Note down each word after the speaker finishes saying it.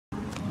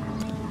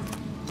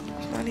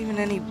not even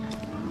any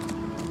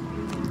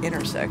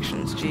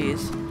intersections,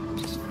 jeez.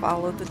 Just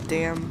follow the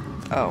damn...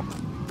 Oh.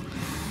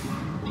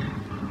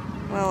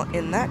 Well,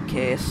 in that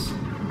case...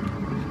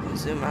 Can we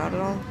zoom out at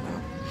all?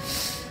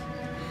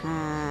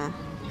 No.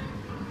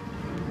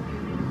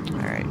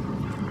 Alright.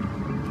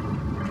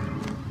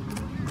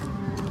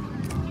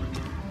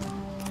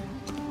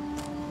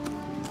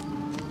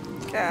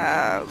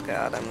 Oh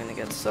god, I'm gonna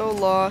get so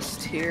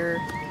lost here.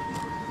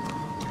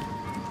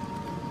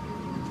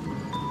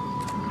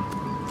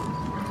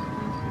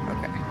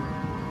 Okay.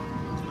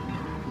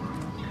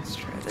 Let's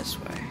try this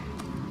way.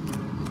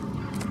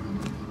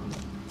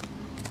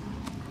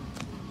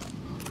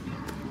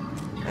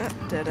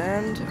 Dead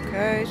end.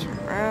 Okay, turn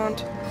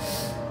around.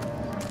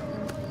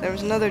 There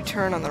was another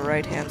turn on the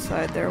right-hand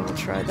side there. We'll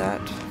try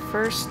that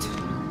first.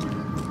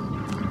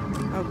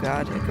 Oh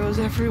god, it goes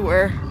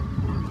everywhere.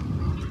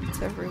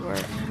 It's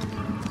everywhere.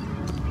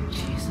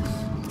 Jesus.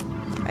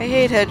 I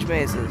hate hedge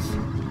mazes.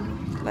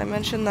 Did I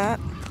mention that?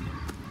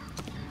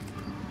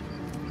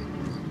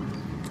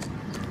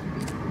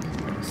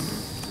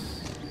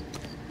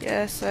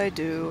 Yes, I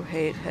do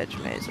hate hedge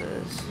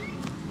mazes.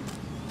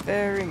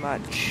 Very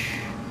much.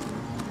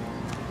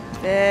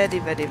 Very,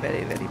 very,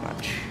 very, very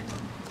much.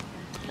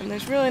 And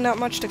there's really not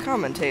much to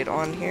commentate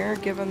on here,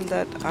 given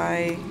that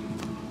I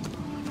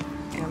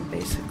am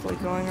basically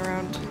going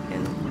around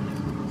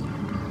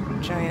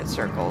in giant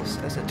circles,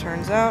 as it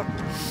turns out.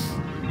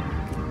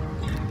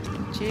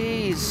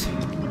 Jeez.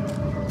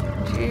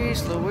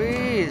 Jeez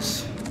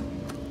Louise.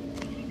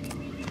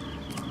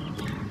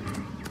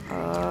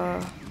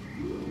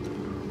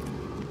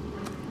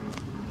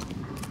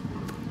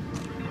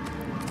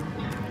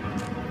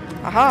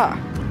 Aha!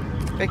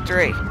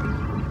 Victory.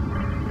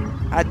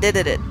 I did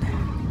it.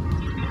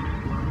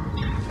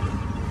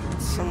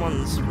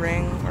 Someone's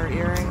ring or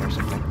earring or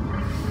something.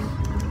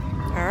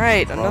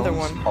 Alright, another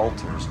one.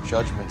 Altars,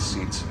 judgment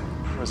seats,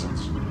 and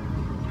prisons.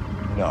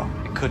 No,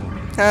 it couldn't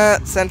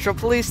be. Central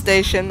Police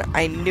Station.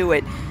 I knew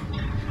it.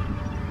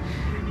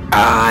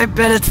 I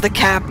bet it's the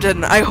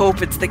captain. I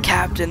hope it's the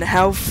captain.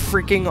 How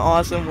freaking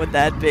awesome would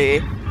that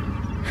be?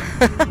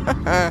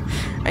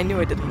 I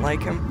knew I didn't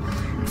like him.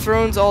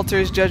 Thrones,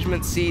 altars,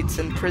 judgment seats,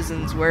 and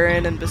prisons,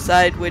 wherein and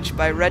beside which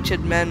by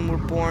wretched men were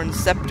born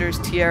scepters,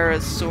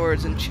 tiaras,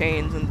 swords, and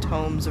chains, and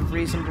tomes of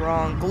reasoned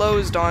wrong,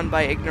 glozed on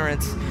by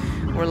ignorance,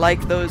 were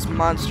like those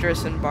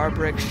monstrous and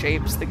barbaric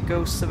shapes, the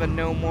ghosts of a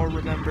no more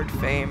remembered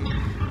fame,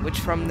 which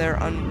from their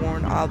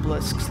unworn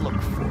obelisks look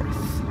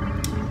forth.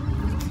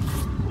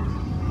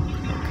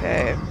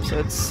 Okay, so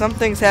it's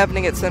something's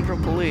happening at Central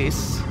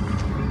Police.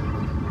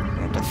 I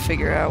have to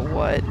figure out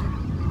what.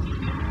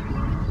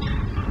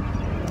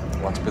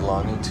 Once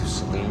belonging to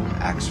Celine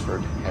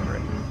Axford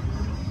Henry.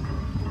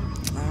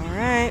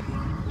 Alright.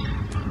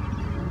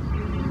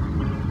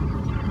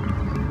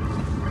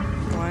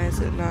 Why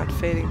is it not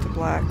fading to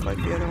black like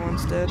the other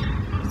ones did?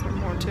 Is there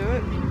more to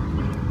it?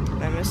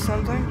 Did I miss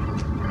something?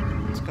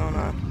 What's going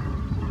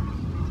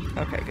on?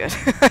 Okay, good.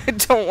 I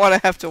don't want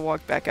to have to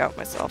walk back out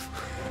myself.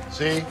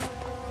 See?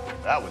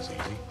 That was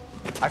easy.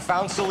 I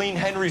found Celine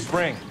Henry's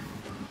ring.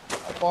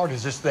 How far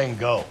does this thing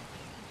go?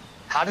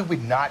 How did we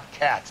not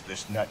catch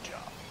this nut job?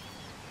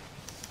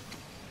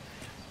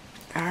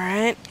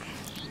 Alright.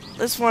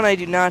 This one I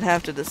do not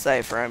have to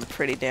decipher. I'm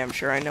pretty damn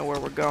sure I know where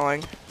we're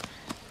going.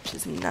 Which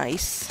is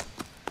nice.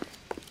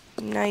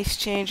 Nice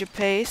change of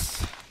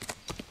pace.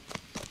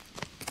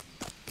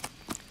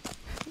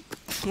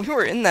 We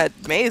were in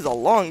that maze a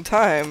long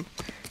time.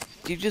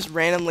 Do you just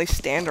randomly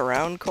stand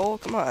around, Cole?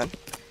 Come on.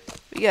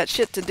 We got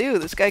shit to do.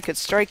 This guy could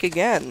strike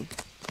again.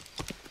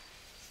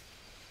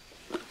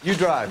 You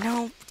drive.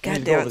 No.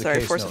 God damn it.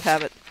 Sorry. Force of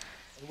habit.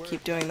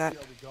 Keep doing that.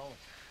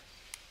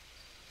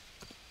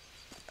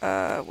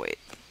 Wait.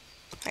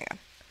 Hang on.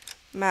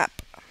 Map.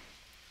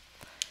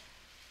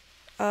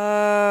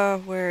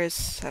 Where is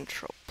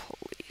Central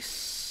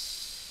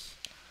Police?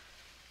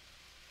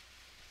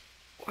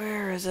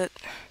 Where is it?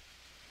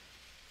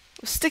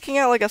 It was sticking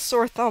out like a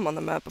sore thumb on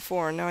the map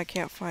before, and now I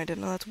can't find it.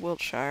 No, that's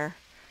Wiltshire.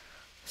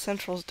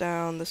 Central's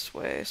down this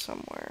way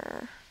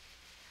somewhere.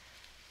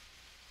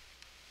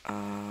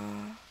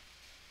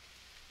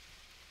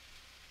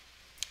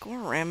 Go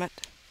ram it.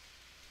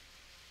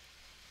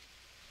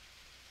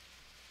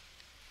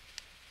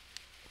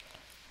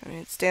 I mean,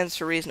 it stands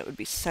to reason it would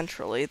be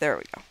centrally. There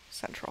we go.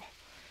 Central.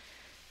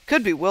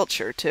 Could be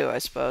Wiltshire, too, I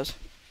suppose.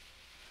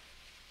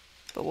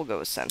 But we'll go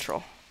with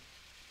central.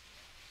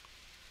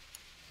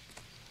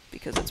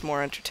 Because it's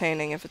more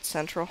entertaining if it's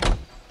central.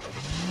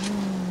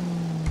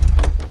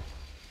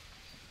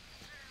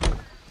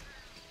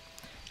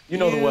 You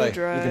know the way.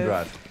 Drive. You can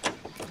drive.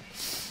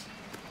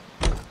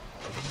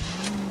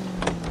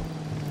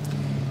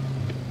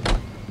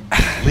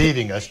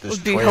 Leading us this It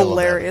would be trail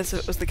hilarious if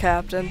it was the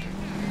captain.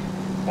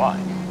 Why?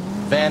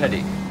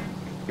 Vanity.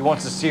 He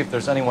wants to see if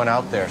there's anyone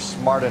out there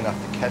smart enough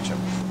to catch him.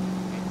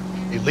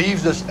 He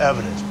leaves us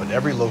evidence, but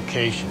every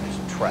location is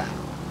a trap.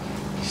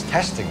 He's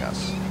testing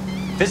us,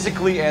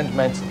 physically and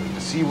mentally,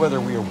 to see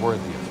whether we are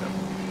worthy of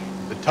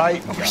him. The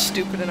Titan We're guy.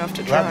 stupid enough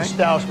to You have try. to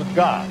stay with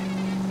God.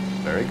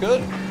 Very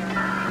good.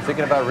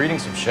 Thinking about reading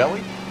some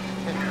Shelley?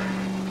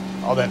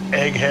 All that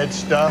egghead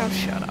stuff? Oh,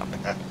 shut up.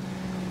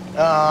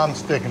 I'm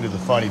sticking to the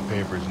funny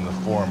papers and the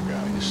form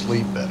guy. You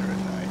sleep better at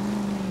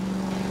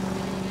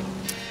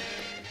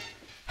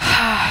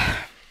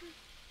night.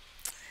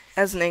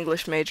 As an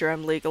English major,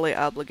 I'm legally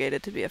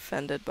obligated to be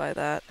offended by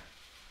that.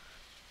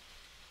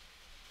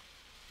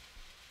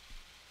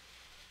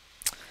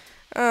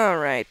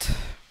 Alright.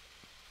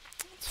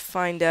 Let's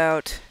find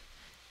out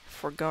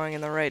if we're going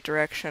in the right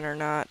direction or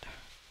not.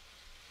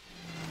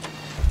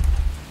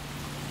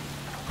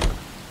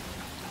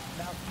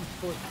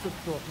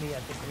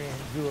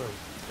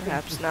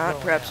 Perhaps not.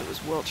 Perhaps it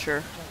was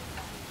Wiltshire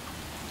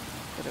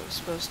that it was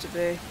supposed to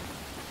be.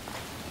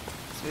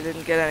 So we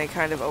didn't get any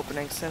kind of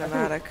opening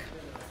cinematic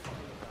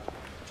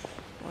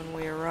when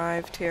we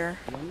arrived here.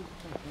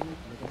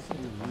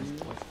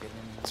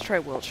 Let's try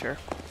Wiltshire.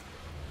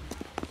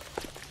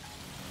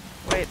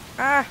 Wait.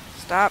 Ah!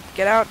 Stop.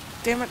 Get out.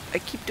 Damn it. I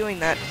keep doing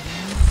that.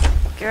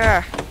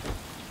 Gah.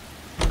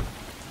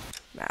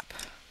 Map.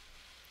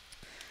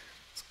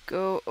 Let's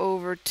go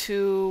over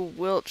to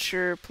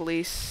Wiltshire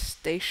Police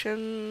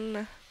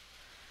Station.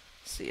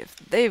 See if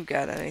they've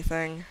got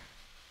anything.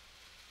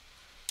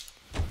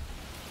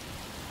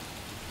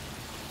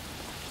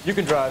 You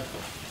can drive.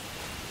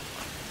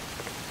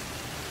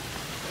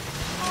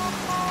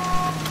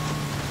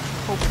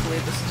 Hopefully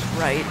this is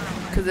right,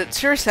 because it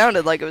sure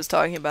sounded like it was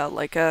talking about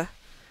like a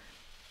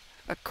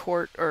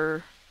court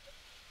or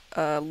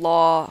a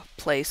law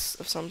place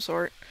of some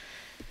sort,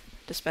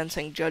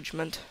 dispensing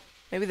judgment.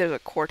 Maybe there's a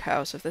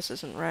courthouse if this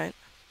isn't right.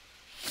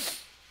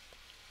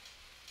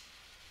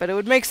 But it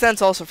would make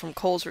sense also from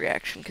Cole's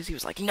reaction, because he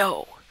was like,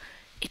 no,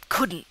 it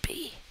couldn't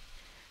be.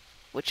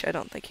 Which I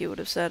don't think he would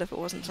have said if it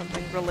wasn't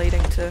something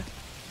relating to...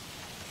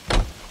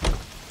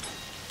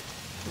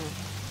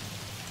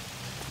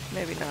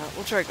 Maybe not.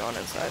 We'll try going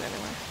inside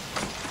anyway.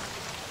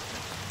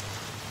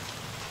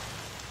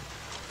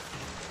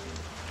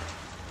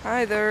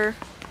 Hi there.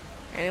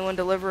 Anyone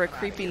deliver a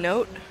creepy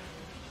note?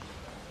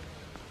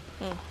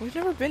 We've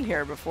never been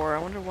here before. I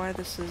wonder why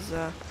this is,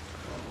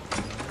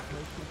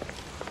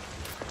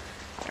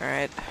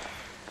 Alright.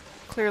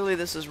 Clearly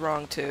this is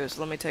wrong too, so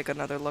let me take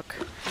another look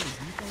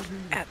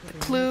at the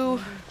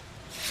clue.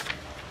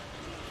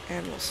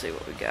 And we'll see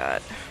what we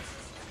got.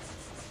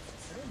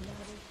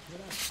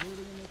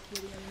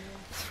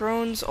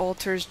 Thrones,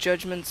 altars,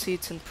 judgment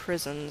seats, and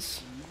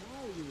prisons.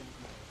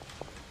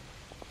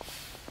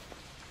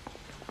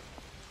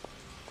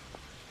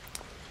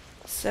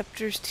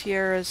 Scepters,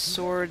 tiaras,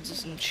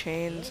 swords, and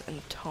chains,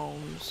 and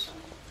tomes.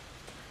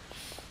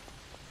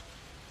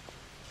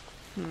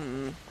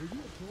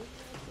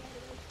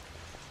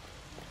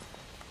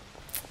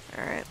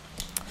 Alright.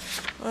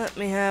 Let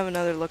me have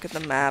another look at the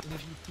map.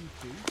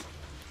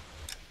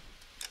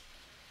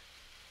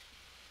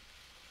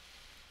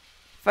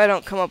 If I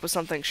don't come up with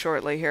something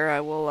shortly here, I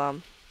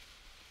will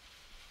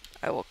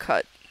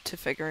cut to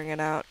figuring it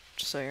out,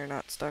 just so you're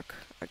not stuck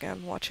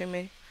again watching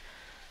me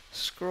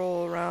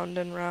scroll round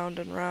and round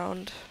and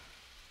round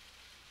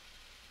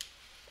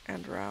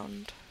and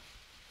round.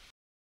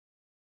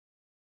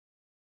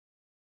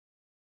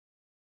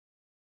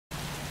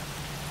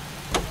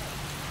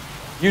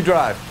 You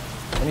drive.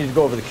 I need to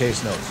go over the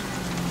case notes.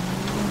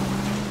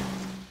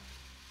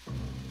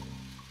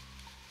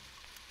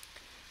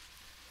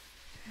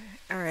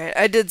 Alright,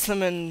 I did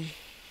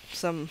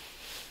some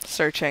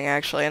searching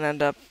actually and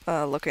ended up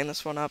looking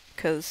this one up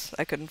because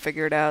I couldn't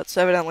figure it out.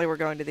 So evidently we're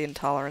going to the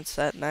intolerance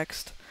set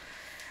next.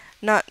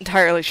 Not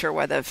entirely sure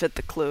why that fit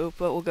the clue,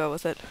 but we'll go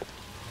with it.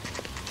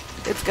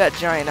 It's got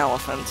giant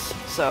elephants,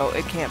 so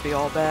it can't be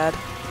all bad.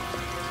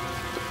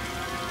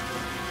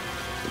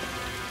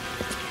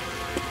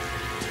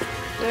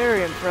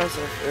 Very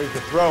impressive. There's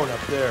the throne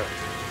up there.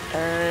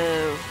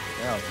 Oh.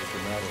 Now it's just a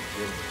matter of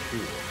getting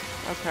to it.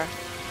 Okay.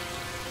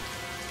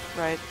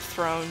 Right,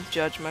 throne,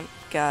 judgment,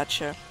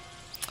 gotcha.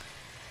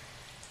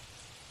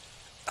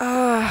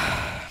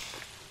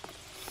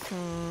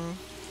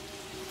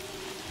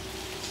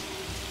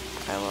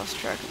 I lost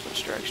track of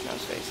which direction I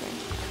was facing.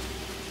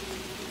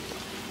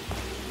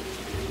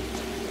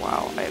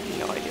 Wow, I have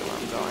no idea where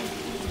I'm going.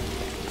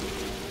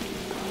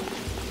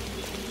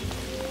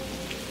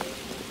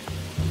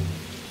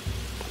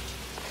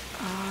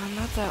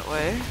 Not that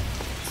way.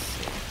 Let's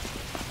see.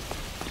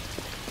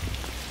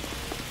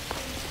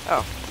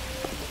 Oh.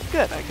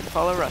 Good, I can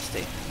follow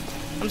Rusty.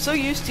 I'm so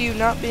used to you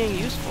not being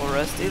useful,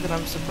 Rusty, that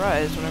I'm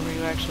surprised whenever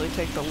you actually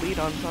take the lead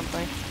on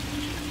something.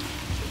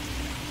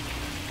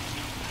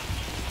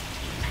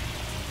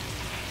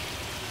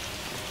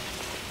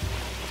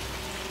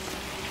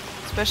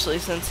 Especially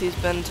since he's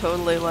been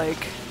totally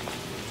like,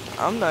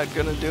 I'm not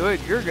gonna do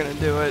it, you're gonna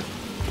do it,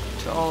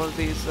 to all of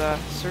these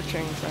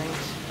searching things.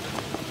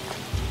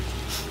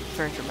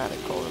 Very dramatic,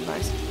 cold and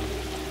nice.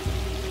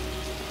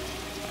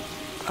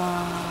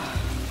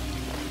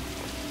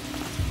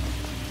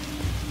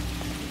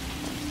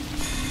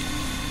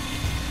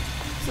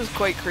 This is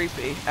quite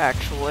creepy,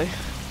 actually.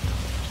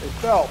 Hey,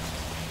 Phelps,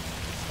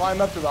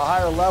 climb up to the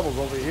higher levels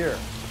over here.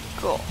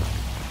 Cool.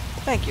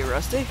 Thank you,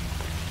 Rusty.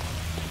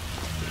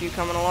 You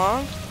coming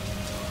along?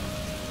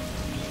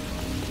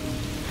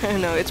 I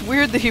don't know, it's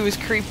weird that he was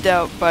creeped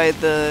out by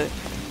the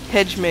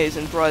hedge maze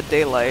in broad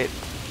daylight,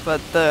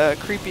 but the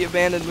creepy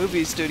abandoned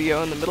movie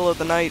studio in the middle of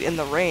the night in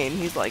the rain,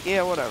 he's like,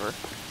 yeah, whatever.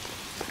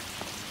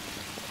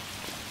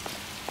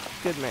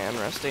 Good man,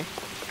 Rusty.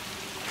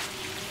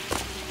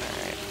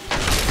 Alright.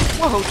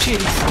 Whoa,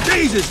 jeez.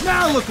 Jesus,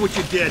 now look what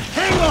you did.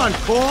 Hang on,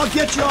 Cole, I'll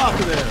get you off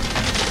of there.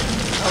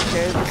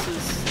 Okay, this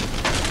is,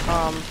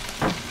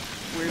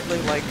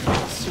 weirdly like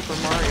Super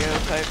Mario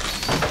type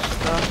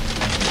stuff.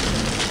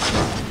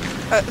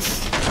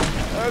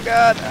 Oh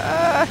god,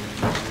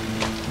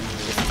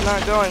 this is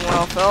not going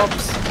well,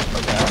 Phelps.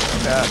 Oh god,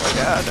 oh god, oh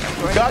god. I'm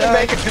going You gotta to die.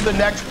 make it to the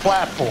next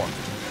platform.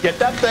 Get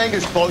that thing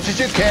as close as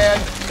you can,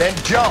 then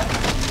jump.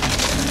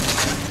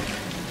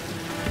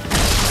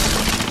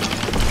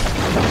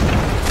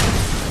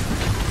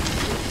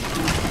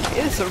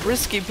 It's a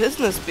risky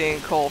business being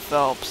Cole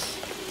Phelps.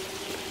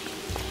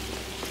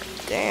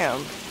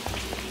 Damn.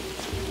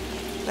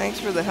 Thanks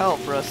for the help,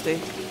 Rusty.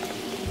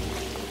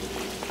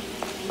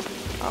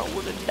 I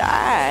would have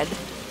died.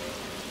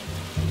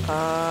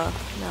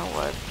 Now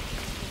what?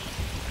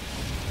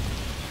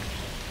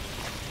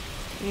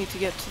 We need to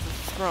get to the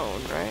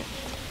throne, right?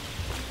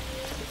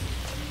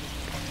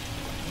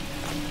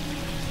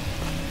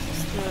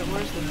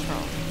 Where's the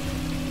throne?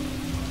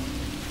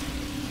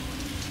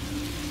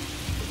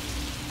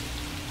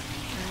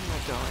 Where am I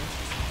going?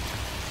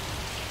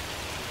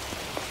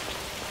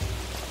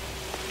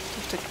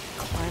 Have to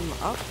climb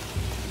up?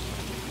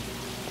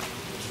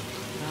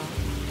 No.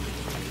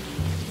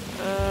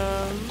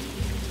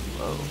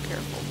 Oh,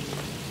 careful.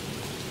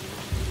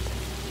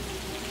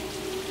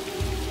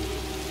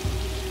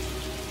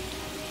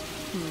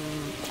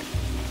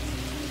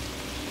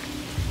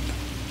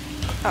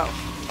 Oh.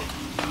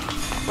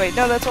 Wait,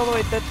 no, that's all the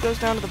way, that goes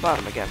down to the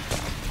bottom again.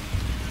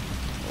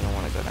 I don't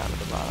want to go down to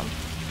the bottom.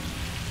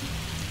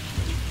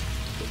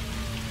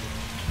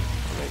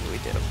 Or maybe we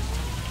do.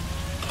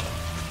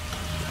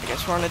 I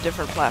guess we're on a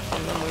different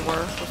platform than we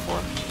were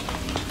before.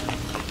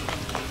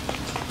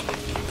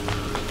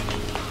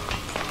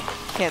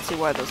 Can't see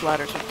why those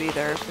ladders would be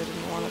there if they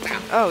didn't want it to.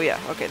 Oh yeah,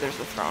 okay, there's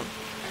the throne.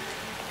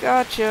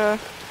 Gotcha!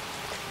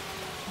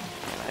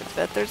 And I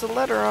bet there's a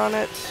letter on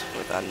it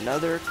with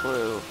another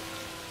clue.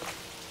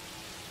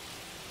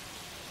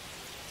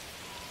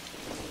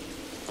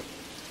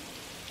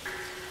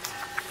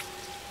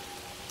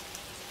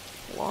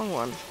 Long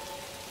one.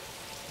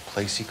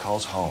 Place he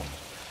calls home.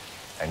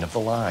 End of the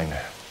line.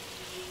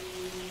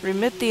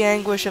 Remit the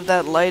anguish of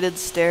that lighted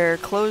stare,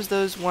 close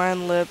those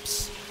wan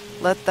lips,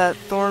 let that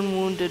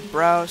thorn-wounded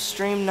brow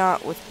stream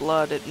not with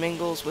blood, it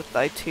mingles with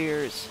thy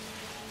tears.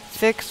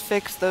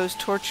 Fix those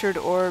tortured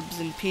orbs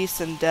in peace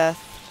and death,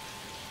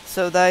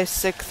 so thy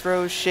sick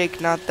throes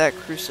shake not that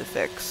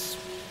crucifix.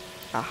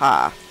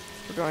 Aha.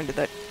 We're going to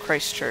that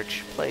Christ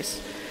Church place.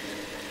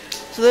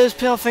 So those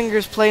pale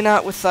fingers play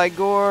not with thy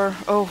gore.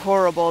 Oh,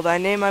 horrible, thy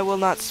name I will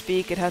not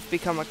speak, it hath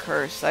become a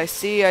curse. I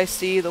see,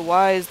 the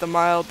wise, the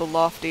mild, the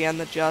lofty, and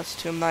the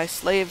just, whom thy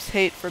slaves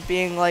hate for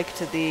being like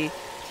to thee.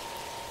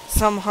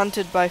 Some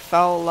hunted by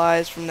foul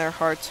lies from their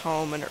heart's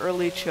home, an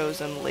early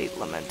chosen, late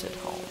lamented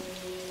home.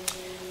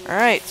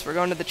 Alright, so we're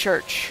going to the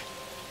church.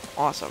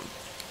 Awesome.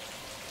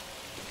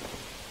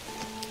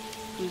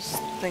 Whose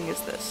thing is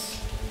this?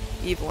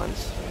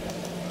 Evelyn's.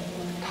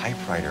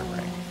 Typewriter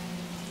ring.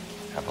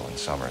 Evelyn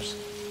Summers.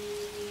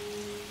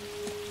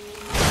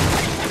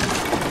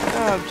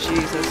 Oh,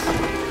 Jesus.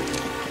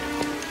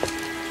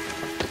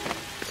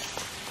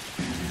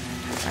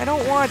 I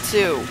don't want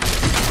to.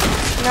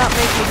 Do not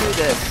make me do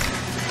this.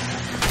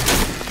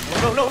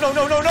 No, no, no,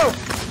 no, no, no!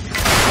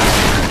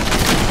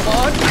 Come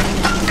on!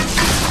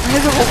 Why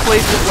does the whole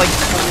place just, like,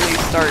 totally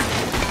start...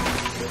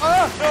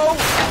 Ah, no!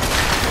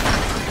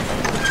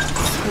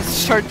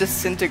 Just start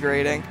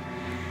disintegrating?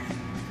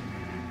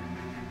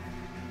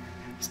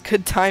 It's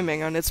good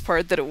timing on its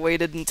part that it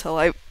waited until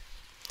I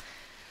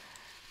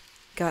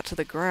got to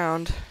the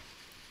ground.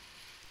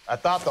 I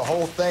thought the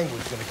whole thing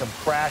was gonna come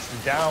crashing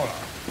down on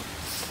him.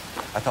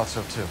 I thought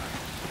so too.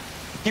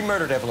 He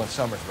murdered Evelyn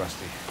Summers,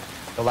 Rusty.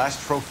 The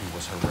last trophy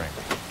was her ring.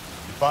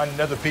 You find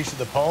another piece of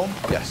the poem?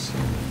 Yes.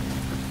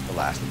 The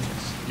last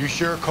piece. You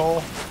sure,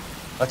 Cole?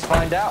 Let's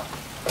find out.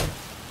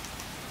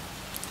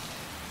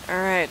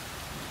 Alright.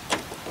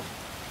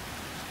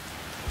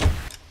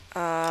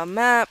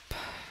 Map.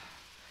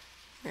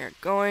 We're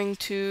going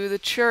to the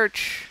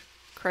church.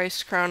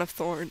 Christ's Crown of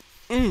Thorns.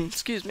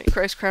 Excuse me.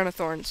 Christ's Crown of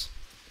Thorns.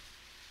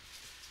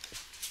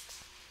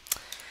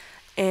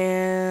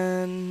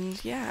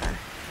 And yeah.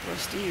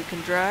 Rusty, you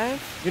can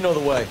drive. You know the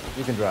way.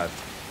 You can drive.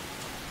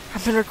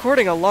 I've been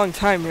recording a long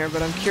time here,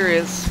 but I'm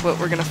curious what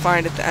we're gonna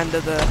find at the end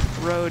of the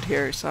road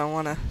here, so I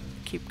wanna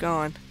keep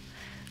going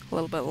a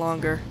little bit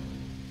longer.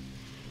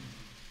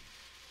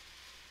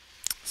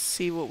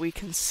 See what we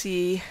can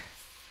see.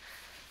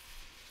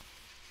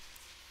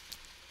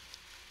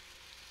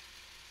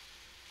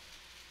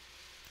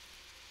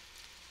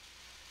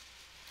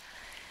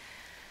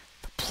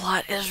 The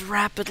plot is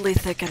rapidly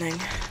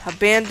thickening.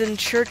 Abandoned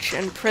church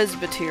and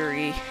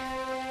presbytery.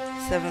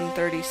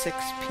 7:36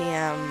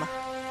 p.m.